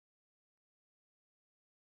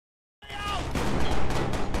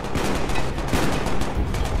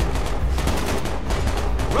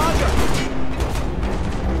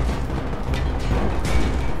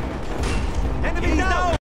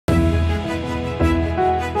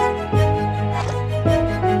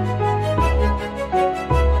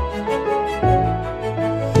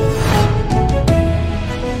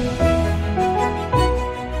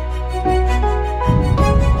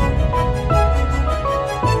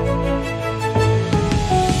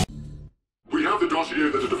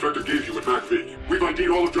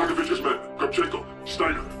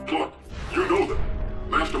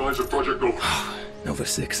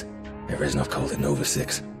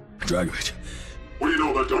What do you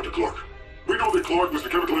know about Dr. Clark? We know that Clark was the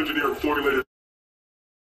chemical engineer who formulated...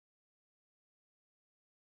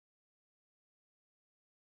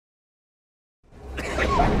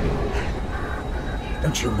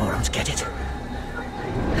 Don't you morons get it?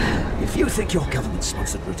 If you think your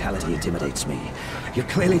government-sponsored brutality intimidates me, you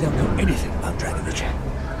clearly don't know anything about Dragovich.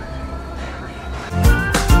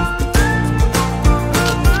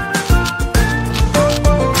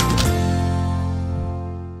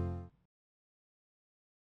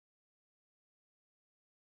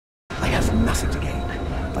 I have nothing to gain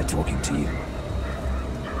by talking to you.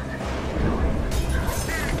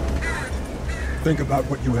 Think about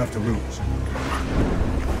what you have to lose.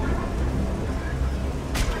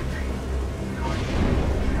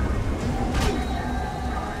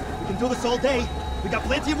 We can do this all day. We got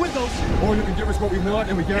plenty of windows. Or you can give us what we want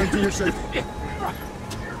and we guarantee your safety.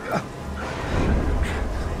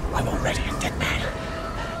 I'm already a dead man.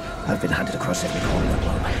 I've been hunted across every corner of the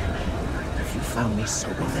globe. If you found me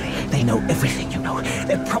sober, they know everything you know.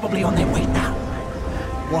 They're probably on their way now.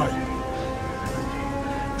 Why?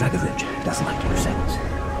 Dragovich doesn't like loose ends.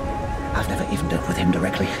 I've never even dealt with him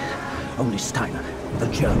directly. Only Steiner, the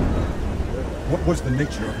German. What was the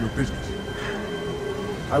nature of your business?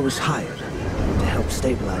 I was hired to help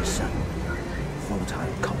stabilize some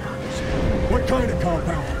volatile compounds. What kind of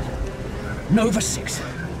compound? Nova 6.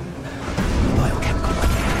 Biochemical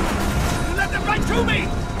weapon. You let them right through me!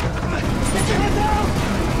 Get your head down!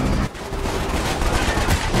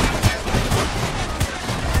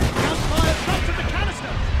 Gunfire front of the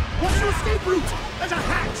canister! What's your escape route? There's a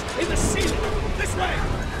hatch in the ceiling! This way!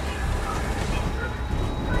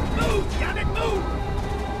 Move! Damn it, move!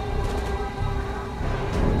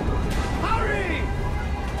 Hurry!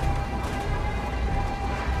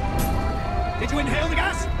 Did you inhale the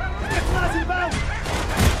gas? Get flies in the bell!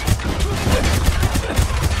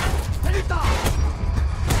 Anita!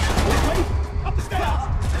 Okay, up the stairs!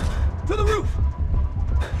 To the roof!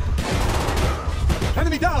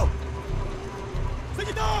 Enemy down! Take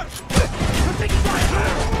it down! You're taking fire!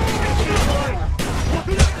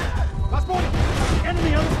 Last one!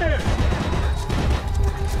 Enemy on the stairs!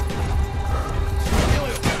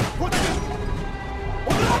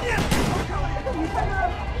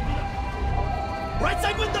 Right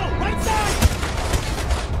side window! Right side!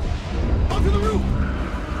 Onto the roof!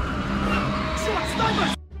 Short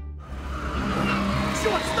snipers!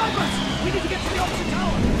 Short snipers! We need to get to the opposite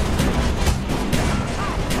tower!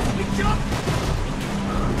 Big jump!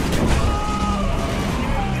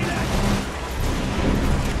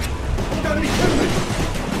 Got any enemies?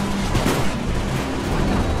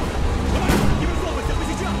 Come on! Give it a slow, it's a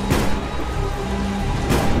busy jump!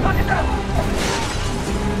 Knock it down!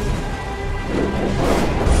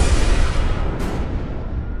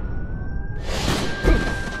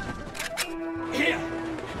 Here!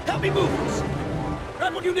 Help me move this!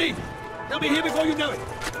 Grab what you need! They'll be here before you know it!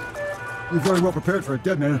 You're very well prepared for a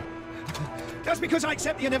dead man. Just because I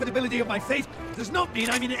accept the inevitability of my fate does not mean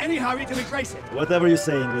I'm in any hurry to embrace it. Whatever you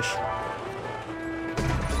say, English.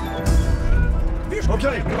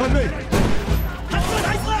 Okay, on me! Eyes right,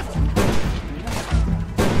 eyes left!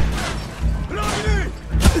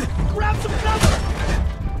 Grab some cover!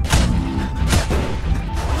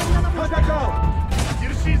 Contact out!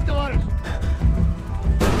 Держись, товарищ!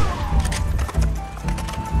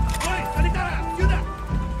 Ой, санитара, сюда!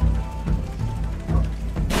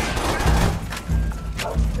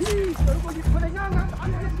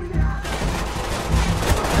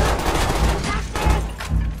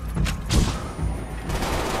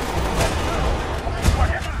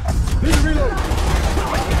 Need to reload!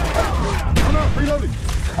 I'm out, reloading!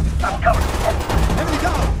 I'm covered! Enemy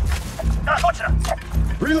down!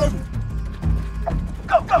 Reloading!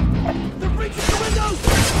 Go, go! They're breaching the windows!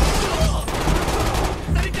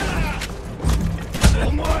 Санитара!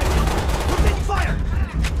 Oh my! We're taking fire!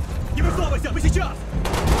 Не высовывайся, мы сейчас!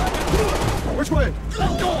 Which way?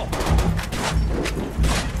 Go!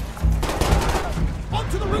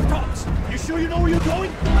 Onto the rooftops! You sure you know where you're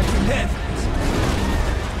going? I prepared for this.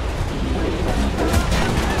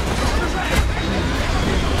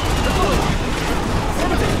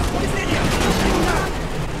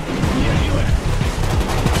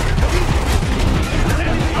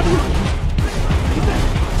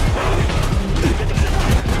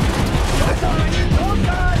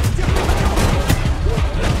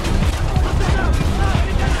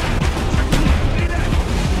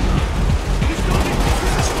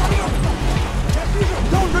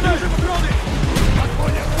 Don't grenade!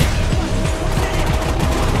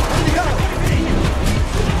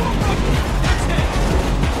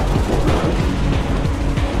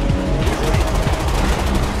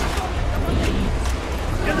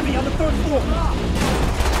 third floor!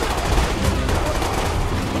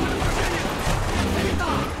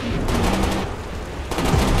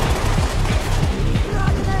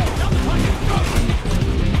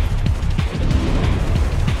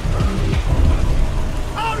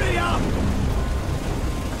 Hurry up!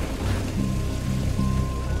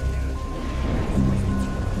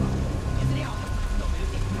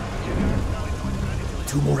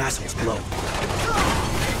 Two more assholes below.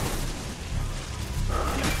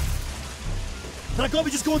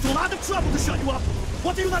 Dragovic is going to a lot of trouble to shut you up!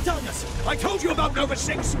 What are you not telling us? I told you about Nova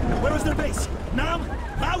 6! Where is their base? Nam?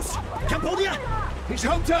 Laos? Cambodia? His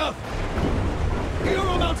home turf! The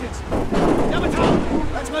Ural Mountains! Yamato!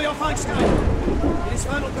 That's where you'll find Sky! It is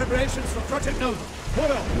final preparations for Project Nova.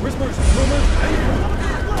 What else? Whispers, rumors,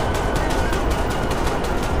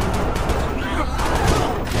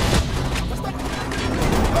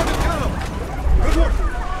 good work!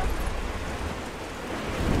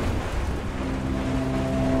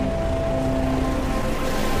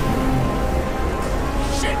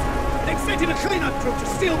 A cleanup crew to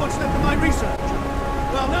steal what's left of my research.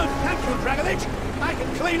 Well, no, thank you, Dragovic. I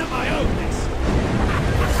can clean up my own mess.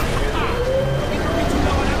 We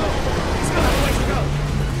still have a ways to go.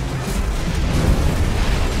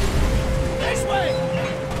 This way!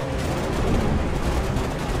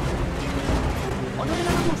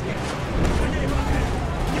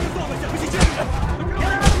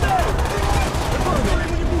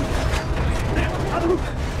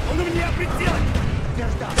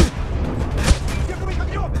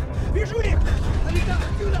 Вижу их! Налетай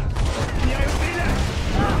отсюда! Меняю стрелять!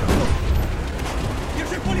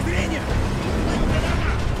 Держи в поле зрения!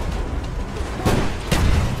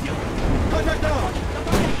 Контакт down!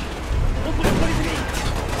 Он будет в поле зрения!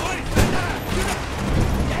 Ой, сюда!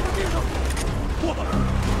 Я его вижу! Вот он!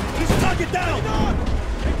 He's target down!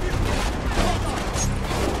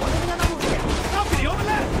 Он у меня на мушке! Стопки,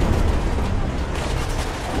 overlap!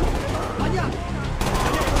 Понятно!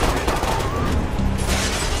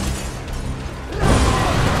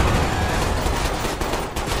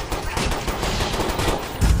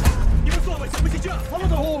 Follow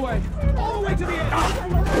the hallway! All the way to the end!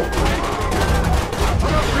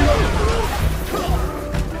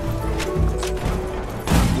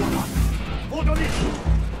 Вот он есть!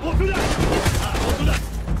 Вот туда! Вот туда!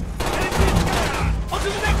 On to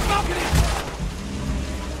the next balcony!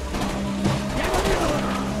 Я его вижу!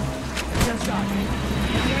 Держать!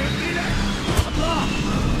 Я его стреляю! Одна!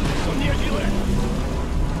 Он не делает!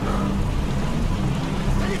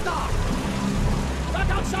 Санитар! Back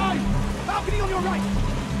outside! Balcony on your right!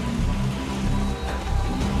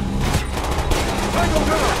 Tango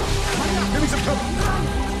down! Give me some cover!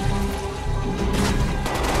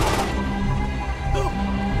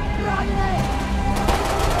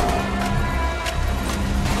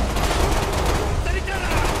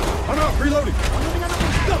 I'm out, reloading!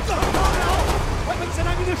 Go, go, go! Weapons and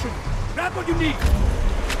ammunition! Grab what you need!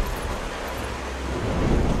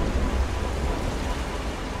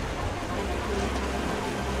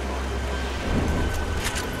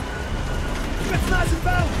 Nice and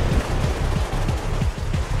bound!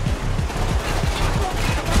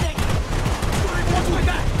 Watch my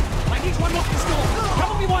back! I need to unlock this door!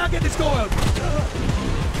 Cover me while I get this door open!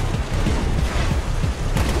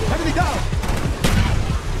 Heavily down!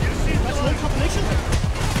 You see that's one combination?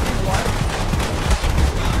 What?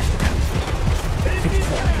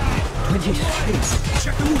 23.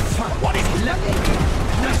 Check the roof! What is it?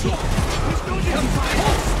 Nice look! He's doing it!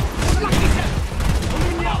 Horse! Lucky step!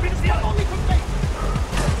 It's the only complete!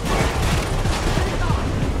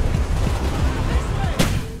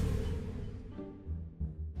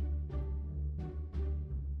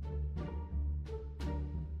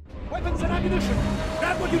 Weapons and ammunition!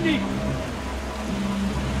 Grab what you need!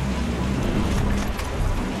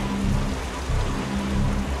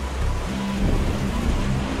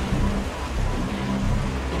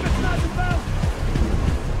 Nice and bound!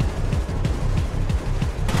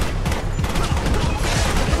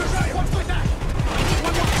 Watch my back! I need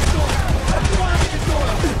one more door! Everyone get this door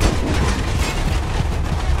open!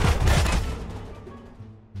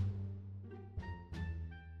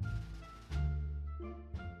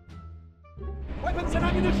 Weapons and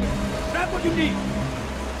ammunition! Grab what you need!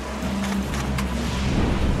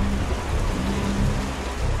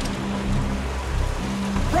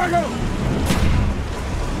 Drago!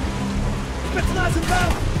 It's nice and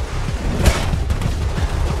bound!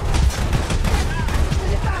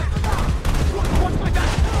 Watch my back!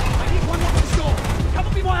 I need one more to the door!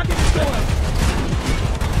 Cover me while I get this door open!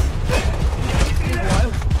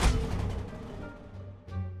 Meanwhile...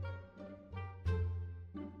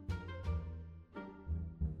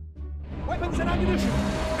 weapons and ammunition.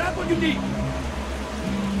 Grab what you need.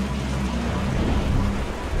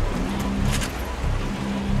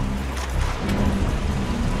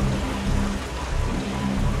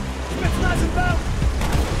 Spetsnaz inbound.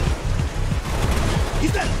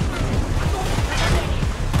 He's dead.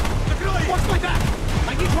 Watch my back. I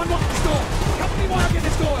need to unlock this door. Help me while I get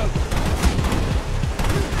this door open.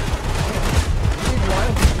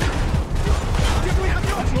 Meanwhile, do we have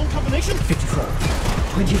your actual combination? 54,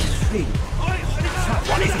 23.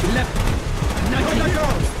 What is it? 11. 19.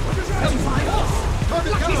 35.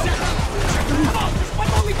 Lucky 7. Come on, just one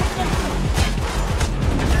more we can make.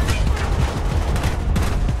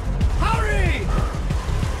 Hurry!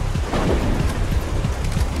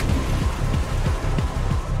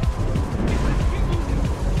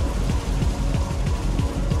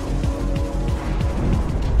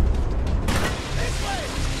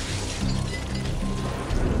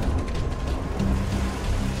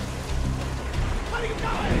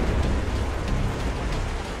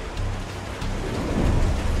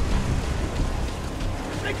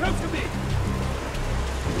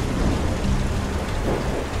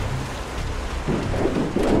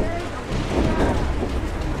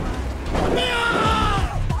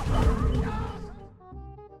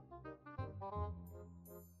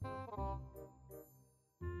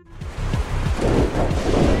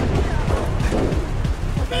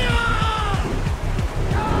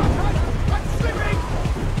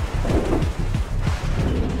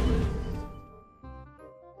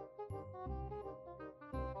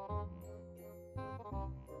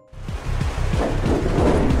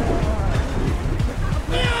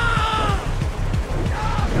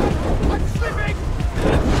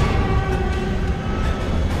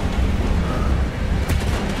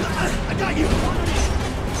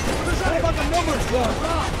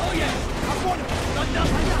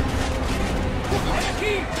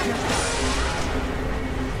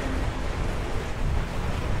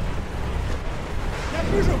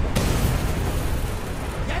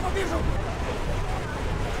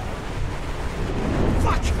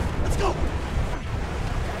 Fuck! Let's go!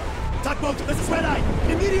 Tugboat, this is Red Eye.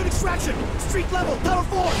 Immediate extraction. Street level, Tower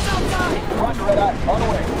 4, south side. Roger, Red Eye. On the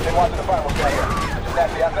way. They want the final guy here. Is that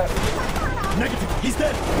the asset? Negative. He's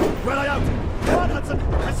dead. Red Eye out. Come on, Hudson.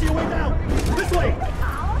 I see a way down. This way.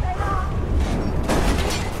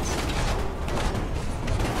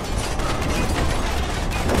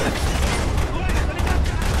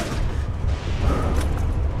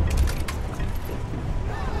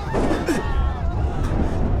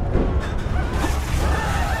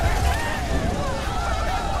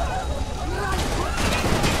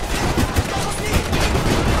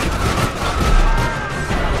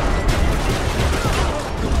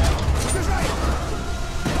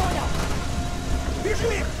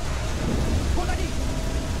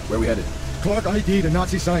 Where we headed? Clark ID'd a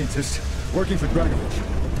Nazi scientist working for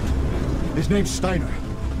Dragovich. His name's Steiner.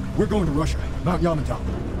 We're going to Russia, Mount Yamantau.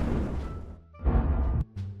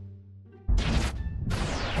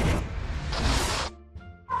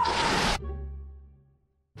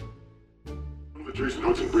 Jason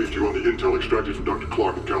Hudson briefed you on the intel extracted from Dr.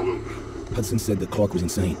 Clark in Kowloon. Hudson said that Clark was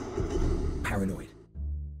insane. Paranoid.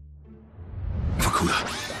 Vorkuta.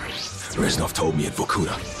 Reznov told me at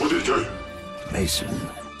Vorkuta. What did he tell you? Mason,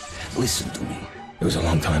 listen to me. It was a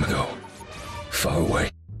long time ago. Far away.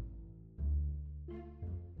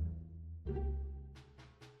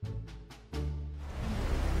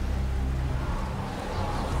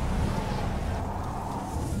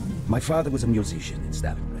 My father was a musician in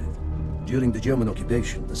Stalingrad. During the German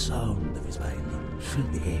occupation, the sound of his violin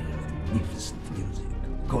filled the air with magnificent music.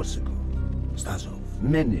 Korsakov, Stasov,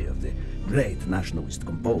 many of the great nationalist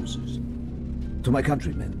composers. To my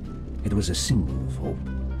countrymen, it was a symbol of hope.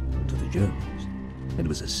 To the Germans, it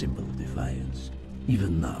was a symbol of defiance.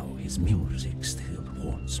 Even now, his music still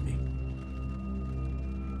haunts me.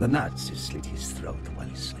 The Nazis slit his throat while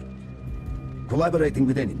he slept. Collaborating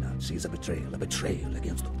with any Nazi is a betrayal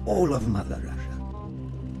against all of Mother Russia.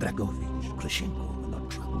 Dragovich, Krashenko were not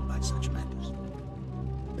troubled by such matters.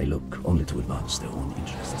 They look only to advance their own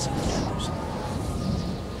interests and agendas.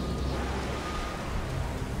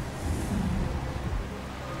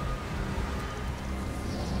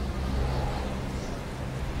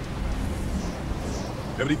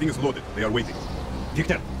 Everything is loaded. They are waiting.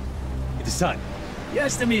 Victor, it is time.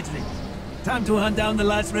 Yes, Dmitri. Time to hunt down the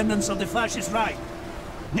last remnants of the fascist right.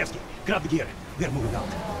 Nevsky, grab the gear. They're moving out.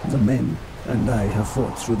 The men and I have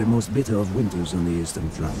fought through the most bitter of winters on the Eastern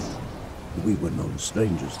Front. We were no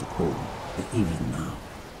strangers to cold, but even now,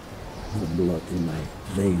 the blood in my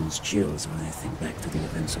veins chills when I think back to the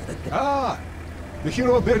events of that day. Ah! The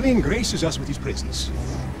hero of Berlin graces us with his presence.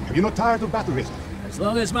 Are you not tired of battle racing? As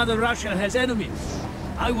long as Mother Russia has enemies,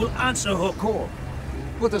 I will answer her call.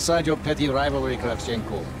 Put aside your petty rivalry,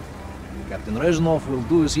 Kravchenko. Captain Reznov will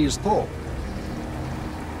do as he is told.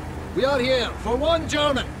 We are here for one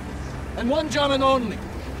German, and one German only,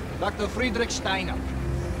 Dr. Friedrich Steiner.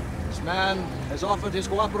 This man has offered his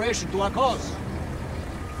cooperation to our cause.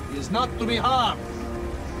 He is not to be harmed.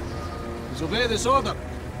 Disobey this order,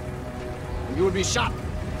 and you will be shot.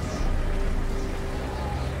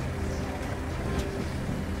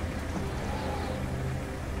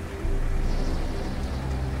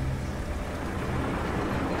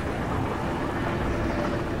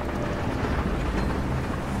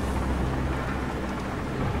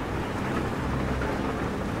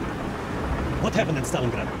 What happened in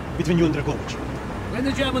Stalingrad between you and Dragovich? When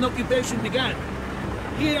the German occupation began,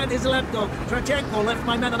 he and his lapdog, Trachenko, left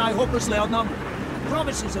my men and I hopelessly outnumbered.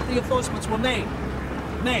 Promises of reinforcements were made,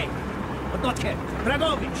 but not kept.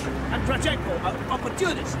 Dragovich and Trachenko are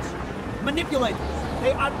opportunists, manipulators.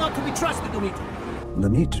 They are not to be trusted, Dmitri.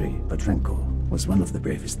 Dmitri Petrenko was one of the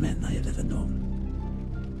bravest men I have ever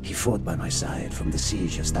known. He fought by my side from the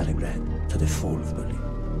siege of Stalingrad to the fall of Berlin.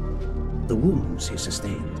 The wounds he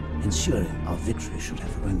sustained ensuring our victory should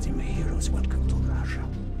have earned him a hero's welcome to Russia.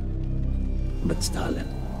 But Stalin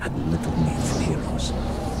had little need for heroes.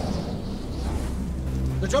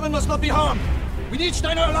 The German must not be harmed! We need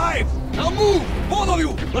Steiner alive! Now move! Both of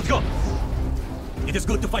you! Let's go! It is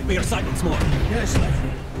good to fight by your side once more. Yes, lad.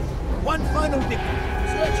 One final victory.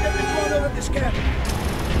 Search every corner of this camp.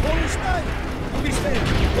 Only Steiner will be spared.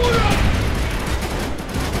 Hurrah!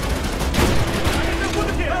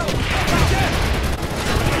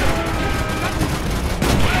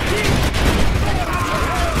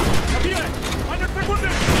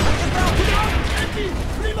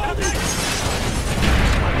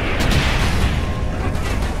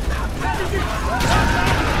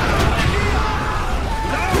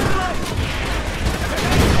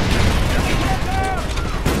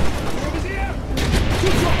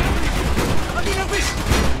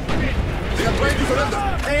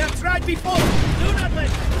 They have tried before! Do not let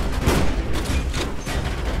them!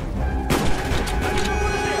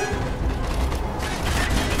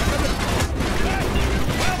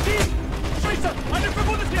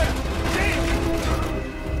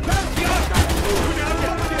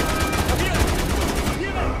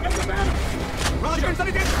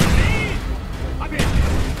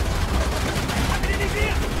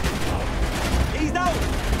 He's down!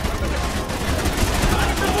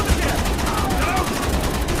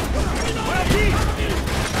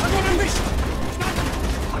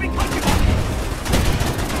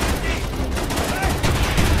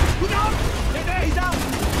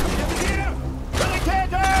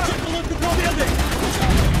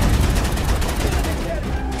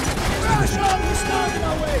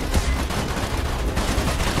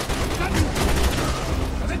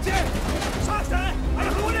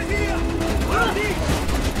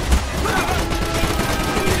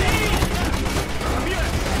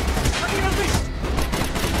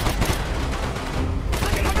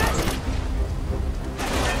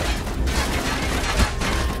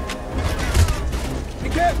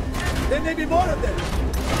 There may be more of them!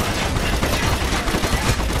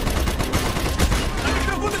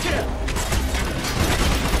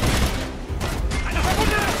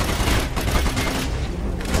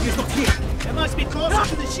 He's not here! They must be closer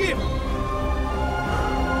to the ship!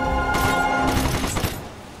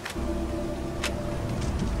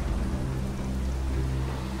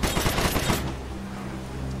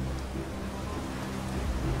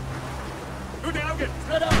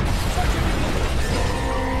 Spread out!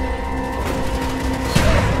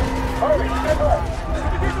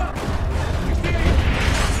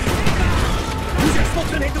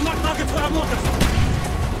 They do not target for our mortars!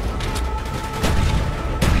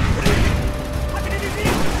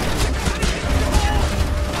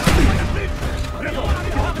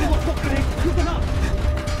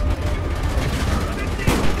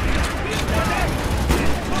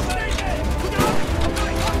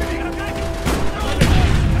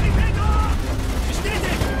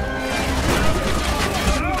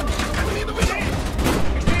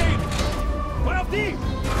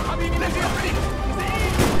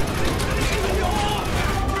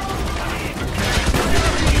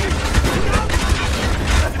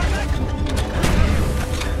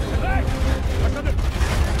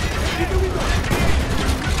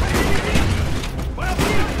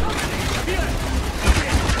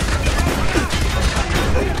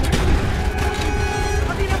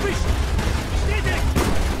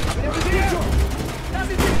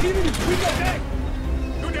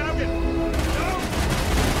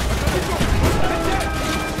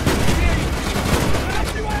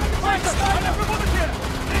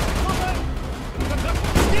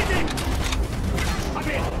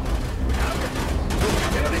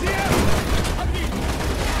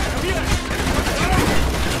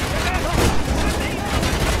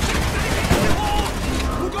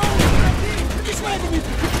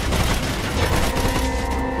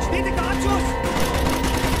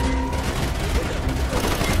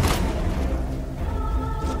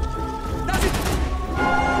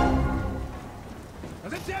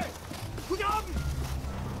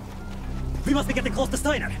 We must be getting close to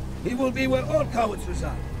Steiner. He will be where all cowards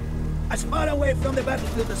reside. As far away from the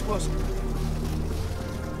battlefield as possible.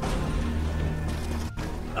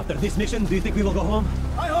 After this mission, do you think we will go home?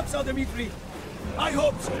 I hope so, Dimitri. I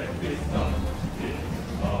hope so.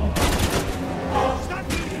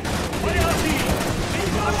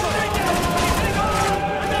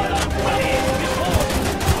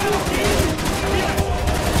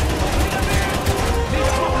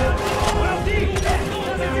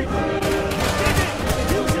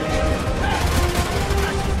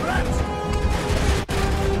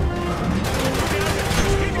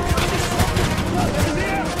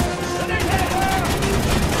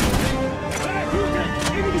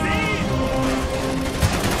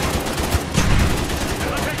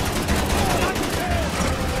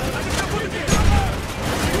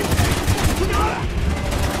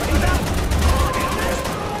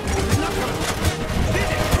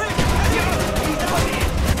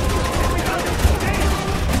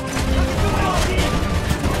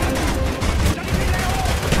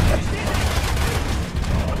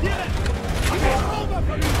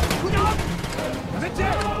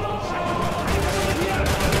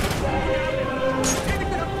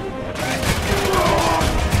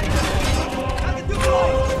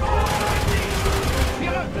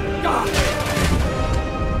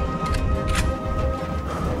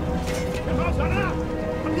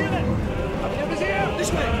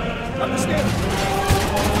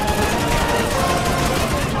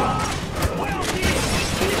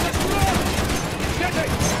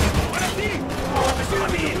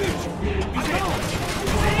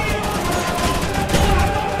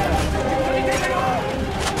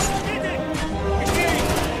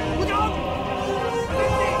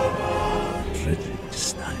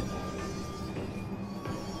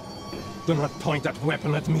 Do not point that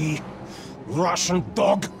weapon at me, Russian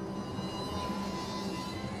dog!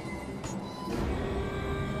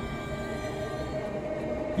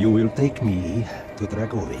 You will take me to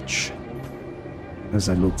Dragovich. As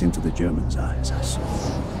I looked into the German's eyes, I saw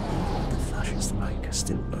the fascist Reich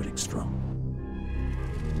still burning strong.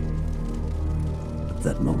 At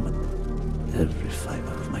that moment, every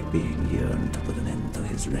fiber of my being yearned to put an end to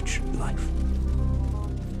his wretched life.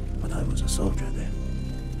 But I was a soldier then.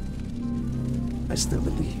 I still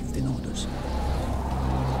believed in orders.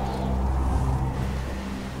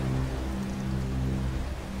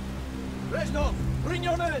 Reznov, bring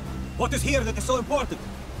your men! What is here that is so important?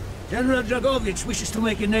 General Dragovich wishes to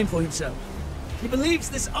make a name for himself. He believes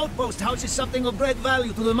this outpost houses something of great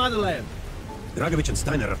value to the motherland. Dragovich and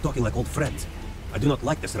Steiner are talking like old friends. I do not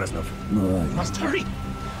like this, Reznov. No, We must hurry!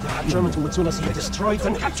 There are Germans who would sooner see it destroyed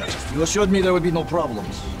than captured. You assured me there would be no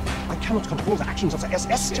problems. I cannot control the actions of the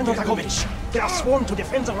SS, General Dragovich. They are sworn to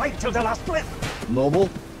defend the Reich till their last breath. Noble,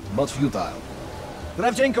 but futile.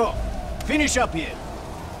 Kravchenko, finish up here.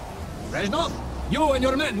 Reznov, you and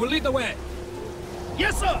your men will lead the way.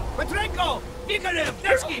 Yes, sir! Petrenko! Nikarev!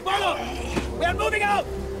 Nevsky! Bolov! We are moving out!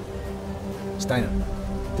 Steiner,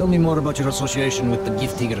 tell me more about your association with the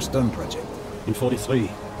Giftiger Stern project. In 43,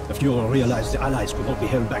 the Fuhrer realized the Allies could not be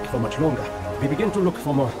held back for much longer. We began to look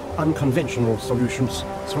for more unconventional solutions.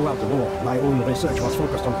 Throughout the war, my own research was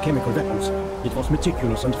focused on chemical weapons. It was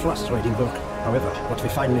meticulous and frustrating work. However, what we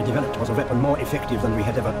finally developed was a weapon more effective than we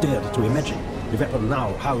had ever dared to imagine. The weapon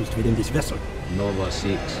now housed within this vessel. Nova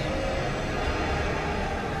 6.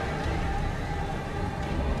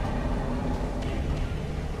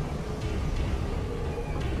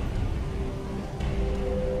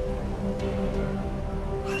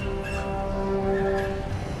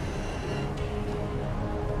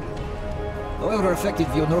 However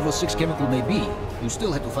effective your Nova 6 chemical may be, you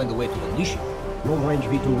still had to find a way to unleash it. Long-range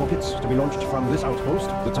V2 rockets to be launched from this outpost.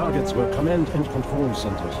 The targets were command and control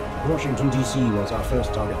centers. Washington, D.C. was our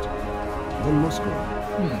first target. Then Moscow.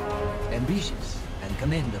 Ambitious and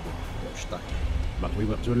commendable, Steiner. But we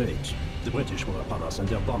were too late. The British were upon us and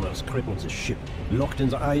their bombers crippled the ship. Locked in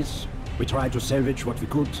the ice, we tried to salvage what we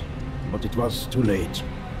could, but it was too late.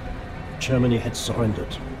 Germany had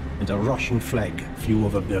surrendered, and a Russian flag flew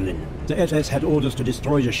over Berlin. The SS had orders to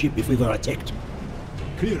destroy the ship if we were attacked.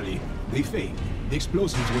 Clearly, they failed. The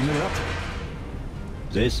explosives were never up.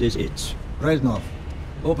 This is it. Reznov,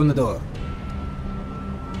 open the door.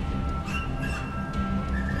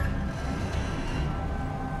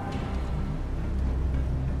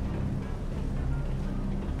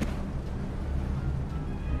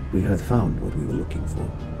 We had found what we were looking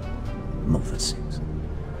for. Nova 6.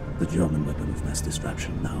 The German weapon of mass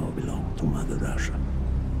destruction now belonged to Mother Russia.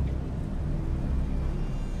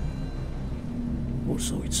 Or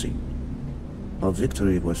so it seemed. Our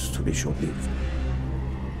victory was to be short-lived.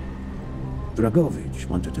 Dragovich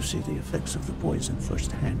wanted to see the effects of the poison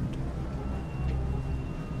firsthand.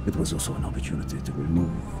 It was also an opportunity to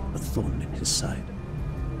remove a thorn in his side.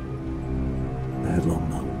 I had long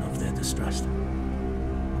known of their distrust,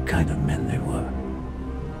 what kind of men they were.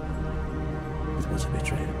 It was a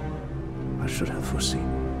betrayal I should have foreseen.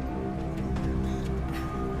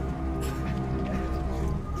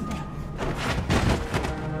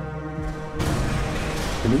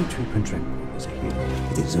 Dmitri Petrenko was a hero.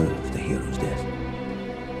 He deserved a hero's death.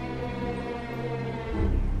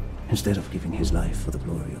 Instead of giving his life for the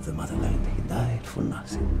glory of the motherland, he died for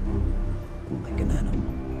nothing, like an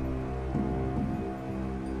animal.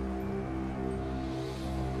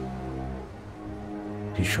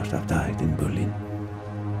 He should have died in Berlin.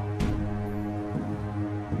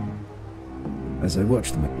 As I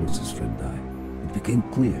watched my closest friend die, it became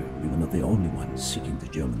clear we were not the only ones seeking the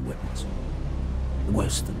German weapons. The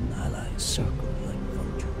Western allies circled like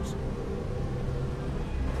vultures.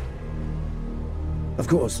 Of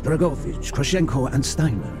course, Dragovich, Krashenko, and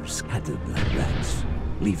Steiner scattered like rats,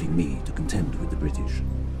 leaving me to contend with the British.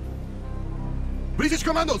 British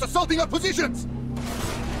commandos assaulting our positions!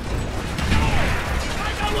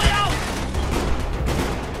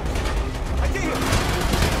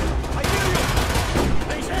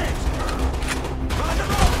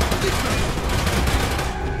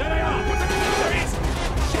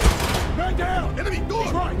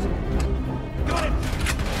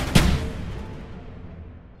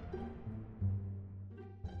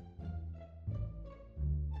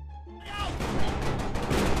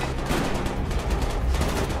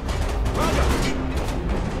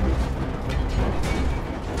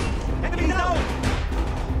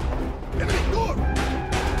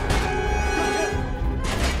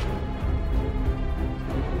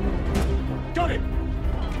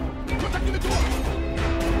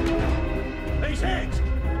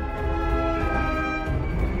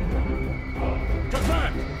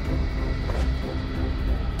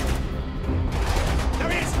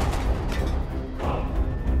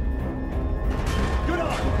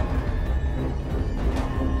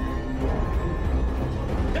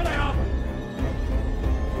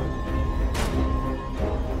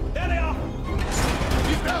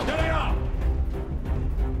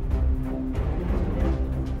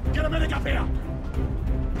 Get a medic up here!